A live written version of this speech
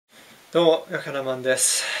どうも、Hikosaemonで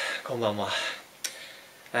す。こんばんは。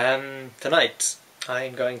Tonight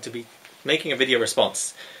I'm going to be making a video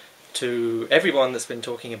response to everyone that's been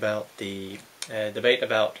talking about the debate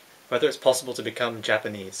about whether it's possible to become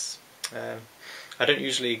Japanese. I don't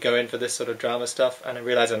usually go in for this sort of drama stuff, and I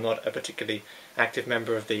realise I'm not a particularly active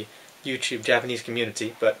member of the YouTube Japanese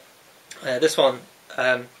community, but this one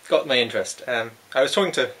got my interest. I was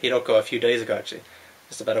talking to Hiroko a few days ago, actually,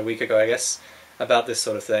 just about a week ago I guess, about this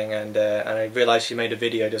sort of thing, and I realised she made a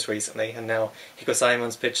video just recently, and now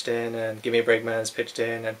Hikosaemon's pitched in, and Gimme a Break Man's pitched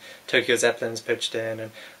in, and Tokyo Zeppelin's pitched in,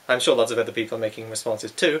 and I'm sure lots of other people are making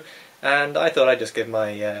responses too, and I thought I'd just give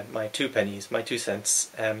my my 2 pennies, my 2 cents,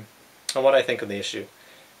 on what I think of the issue.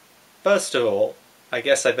 First of all, I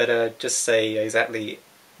guess I better just say exactly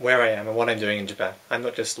where I am and what I'm doing in Japan. I'm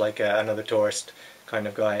not just like another tourist kind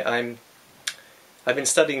of guy. I've been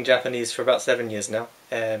studying Japanese for about 7 years now.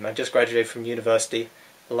 I just graduated from university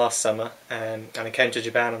last summer, and I came to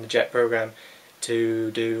Japan on the JET program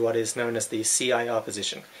to do what is known as the CIR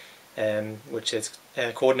position, which is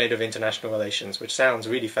Coordinator of International Relations, which sounds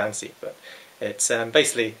really fancy, but it's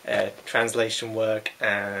basically translation work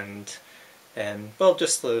and well,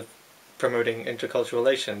 just sort of promoting intercultural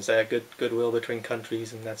relations, goodwill between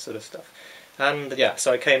countries and that sort of stuff. And yeah,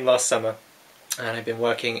 so I came last summer, and I've been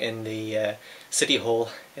working in the city hall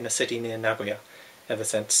in a city near Nagoya ever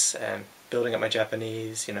since, building up my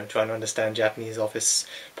Japanese, you know, trying to understand Japanese office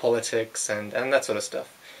politics and that sort of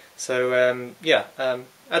stuff. So yeah,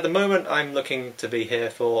 at the moment I'm looking to be here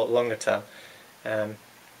for longer term, and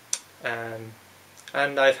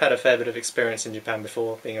I've had a fair bit of experience in Japan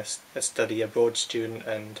before, being a study abroad student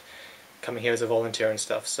and coming here as a volunteer and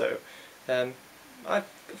stuff, so I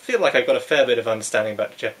feel like I've got a fair bit of understanding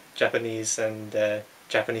about Japanese and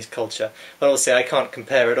Japanese culture, but obviously I can't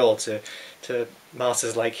compare it all to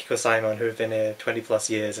masters like Hikosaemon who have been here 20 plus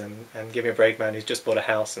years, and Gimme a Break Man who's just bought a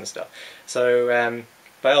house and stuff. So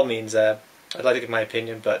by all means, I'd like to give my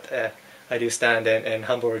opinion, but I do stand in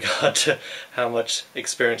humble regard to how much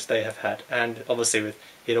experience they have had, and obviously with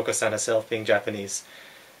Hiroko-san herself being Japanese.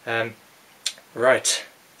 Right,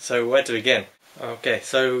 so where to begin? Okay,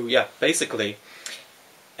 so yeah, basically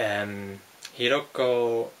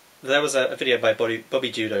Hiroko, there was a video by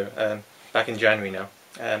Bobby Judo back in January now.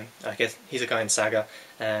 I guess he's a guy in Saga,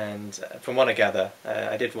 and from what I gather,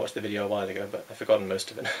 I did watch the video a while ago, but I've forgotten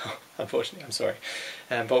most of it now, unfortunately, I'm sorry.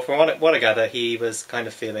 But from what I gather, he was kind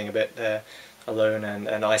of feeling a bit alone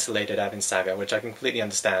and isolated out in Saga, which I can completely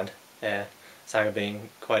understand, Saga being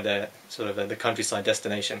quite a sort of the countryside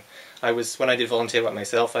destination. When I did volunteer work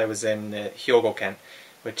myself, I was in Hiroko,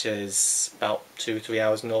 which is about 2-3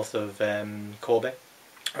 hours north of Kobe,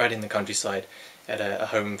 right in the countryside, at a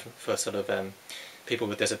home for sort of people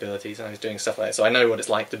with disabilities, and I was doing stuff like that. So I know what it's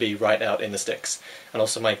like to be right out in the sticks. And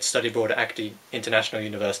also my study abroad at Acti International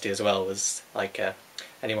University as well was like,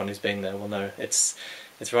 anyone who's been there will know, it's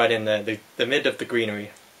right in the mid of the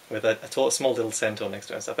greenery with a small little centaur next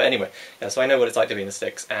to it and stuff. But anyway, yeah, so I know what it's like to be in the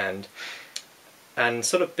sticks, and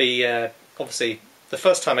sort of be, obviously, the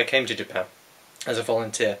first time I came to Japan as a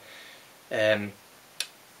volunteer, I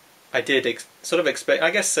did sort of expect,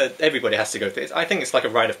 I guess everybody has to go through it. I think it's like a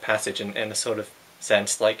rite of passage in a sort of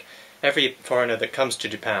sense. Like every foreigner that comes to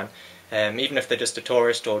Japan, even if they're just a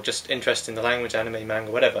tourist or just interested in the language, anime,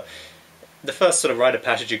 manga, whatever, the first sort of rite of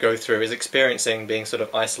passage you go through is experiencing being sort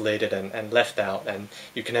of isolated and left out, and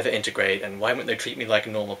you can never integrate, and why wouldn't they treat me like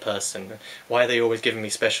a normal person? Why are they always giving me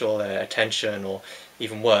special attention, or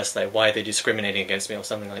even worse, like why are they discriminating against me or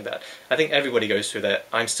something like that? I think everybody goes through that.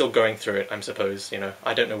 I'm still going through it, I suppose, you know.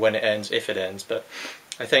 I don't know when it ends, if it ends, but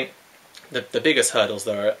I think the biggest hurdles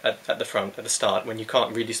though are at the front, at the start, when you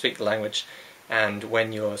can't really speak the language, and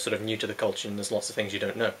when you're sort of new to the culture and there's lots of things you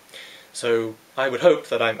don't know. So I would hope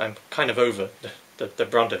that I'm kind of over the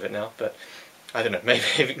brunt of it now, but I don't know,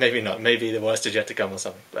 maybe not, maybe the worst is yet to come or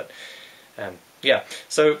something, but yeah,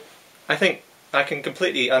 so I think I can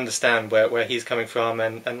completely understand where he's coming from,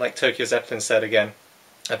 and like Tokyo Zeppelin said again,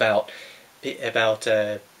 about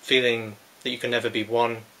feeling that you can never be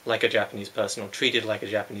one like a Japanese person, or treated like a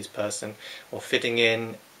Japanese person, or fitting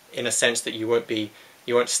in a sense that you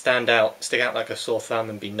won't stick out like a sore thumb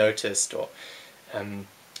and be noticed, or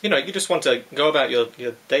you know, you just want to go about your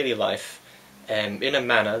daily life in a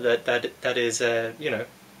manner that is you know,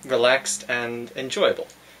 relaxed and enjoyable.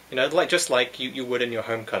 You know, just like you would in your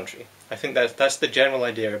home country. I think that's the general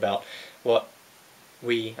idea about what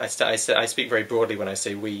I speak very broadly when I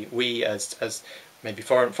say we as maybe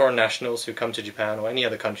foreign nationals who come to Japan or any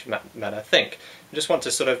other country matter think. You just want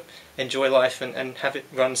to sort of enjoy life and have it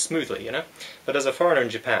run smoothly, you know. But as a foreigner in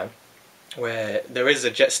Japan, where there is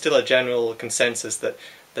still a general consensus that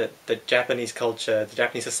the Japanese culture, the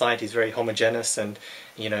Japanese society is very homogeneous, and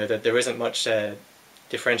that there isn't much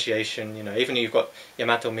differentiation. Even you've got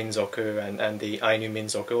Yamato Minzoku and the Ainu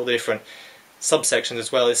Minzoku, all the different subsections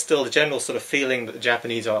as well. It's still the general sort of feeling that the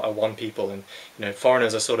Japanese are one people, and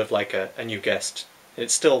foreigners are sort of like a new guest.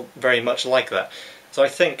 It's still very much like that. So I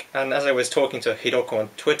think, and as I was talking to Hiroko on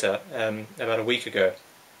Twitter about a week ago,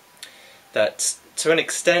 that to an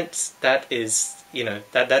extent that is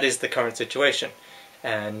that is the current situation,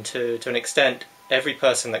 and to an extent every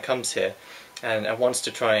person that comes here and wants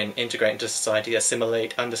to try and integrate into society,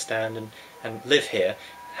 assimilate, understand, and live here,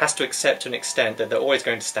 has to accept to an extent that they're always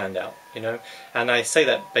going to stand out, and I say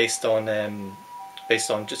that based on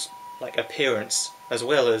just like appearance, as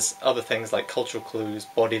well as other things like cultural clues,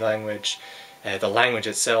 body language, the language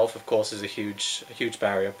itself, of course, is a huge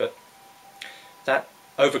barrier. But that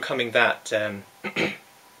overcoming that,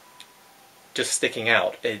 just sticking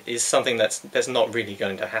out, is something that's not really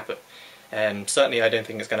going to happen. Certainly, I don't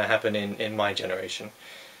think it's going to happen in my generation.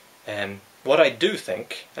 What I do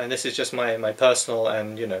think, and this is just my personal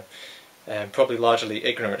and probably largely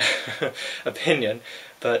ignorant opinion,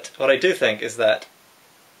 but what I do think is that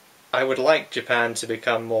I would like Japan to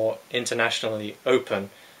become more internationally open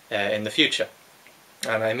in the future.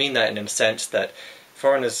 And I mean that in a sense that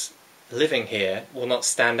foreigners living here will not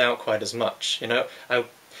stand out quite as much.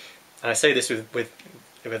 I say this with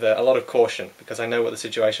a lot of caution, because I know what the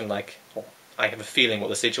situation like, or I have a feeling what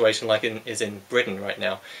the situation like is in Britain right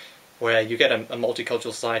now, where you get a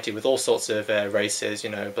multicultural society with all sorts of races,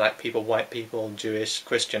 black people, white people, Jewish,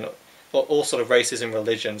 Christian, all sort of races and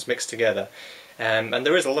religions mixed together. And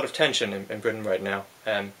there is a lot of tension in Britain right now.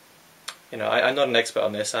 I'm not an expert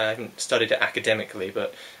on this, I haven't studied it academically,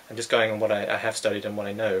 but I'm just going on what I have studied and what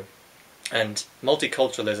I know. And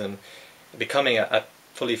multiculturalism, becoming a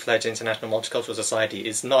fully fledged international multicultural society,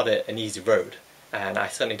 is not an easy road, and I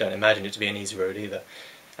certainly don't imagine it to be an easy road either.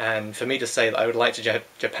 And for me to say that I would like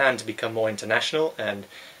Japan to become more international and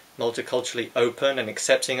multiculturally open and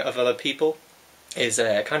accepting of other people is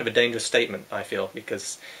kind of a dangerous statement, I feel,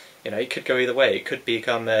 because it could go either way. It could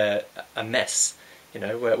become a mess,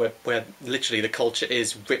 where literally the culture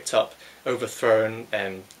is ripped up, overthrown,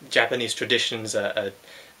 and Japanese traditions are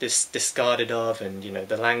discarded of, and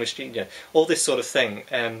the language, all this sort of thing.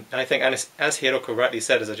 I think, and as Hiroko rightly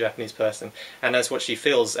said, as a Japanese person, and as what she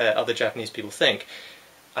feels other Japanese people think,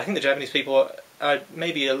 I think the Japanese people are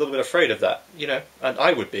maybe a little bit afraid of that, and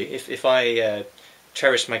I would be if I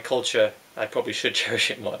cherished my culture. I probably should cherish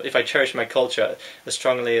it more. If I cherish my culture as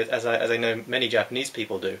strongly as I know many Japanese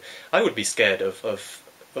people do, I would be scared of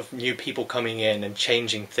new people coming in and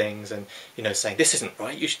changing things, and saying this isn't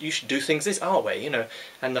right. You should do things this our way.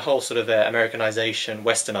 And the whole sort of Americanization,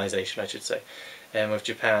 Westernization, I should say, of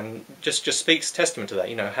Japan just speaks testament to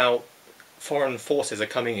that. How foreign forces are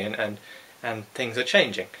coming in and things are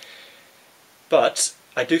changing. But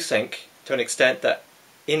I do think, to an extent, that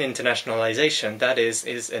in internationalization, that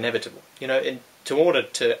is inevitable. To order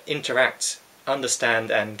to interact, understand,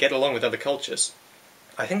 and get along with other cultures,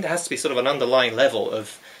 I think there has to be sort of an underlying level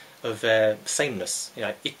of sameness.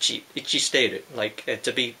 Ichi shiteiru, like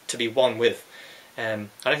to be one with. And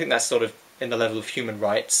I think that's sort of in the level of human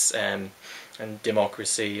rights and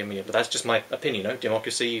democracy. But that's just my opinion.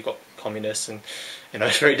 Democracy, you've got communists, and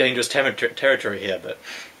it's very dangerous territory here. But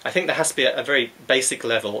I think there has to be a very basic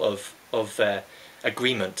level of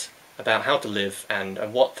agreement about how to live and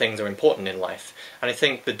what things are important in life. And I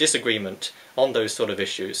think the disagreement on those sort of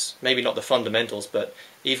issues, maybe not the fundamentals, but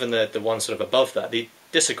even the ones sort of above that, the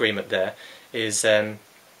disagreement there is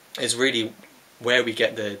really where we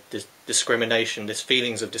get the discrimination, this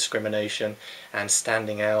feelings of discrimination and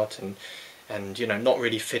standing out and not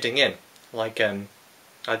really fitting in. Like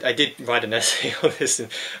I did write an essay on this in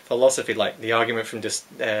philosophy, like the argument from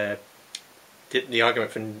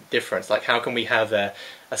difference. Like, how can we have a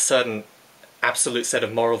certain absolute set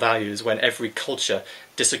of moral values when every culture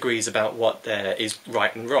disagrees about what is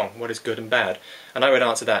right and wrong, what is good and bad? And I would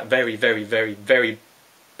answer that very, very, very, very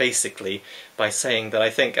basically by saying that I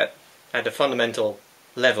think at a fundamental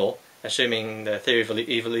level, assuming the theory of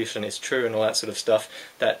evolution is true and all that sort of stuff,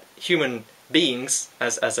 that human beings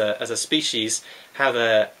as a species have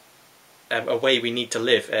a way we need to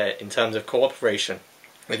live in terms of cooperation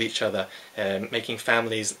with each other, making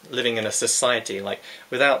families, living in a society. Like,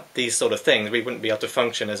 without these sort of things, we wouldn't be able to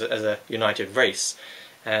function as a united race.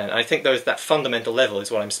 And I think that fundamental level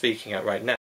is what I'm speaking at right now.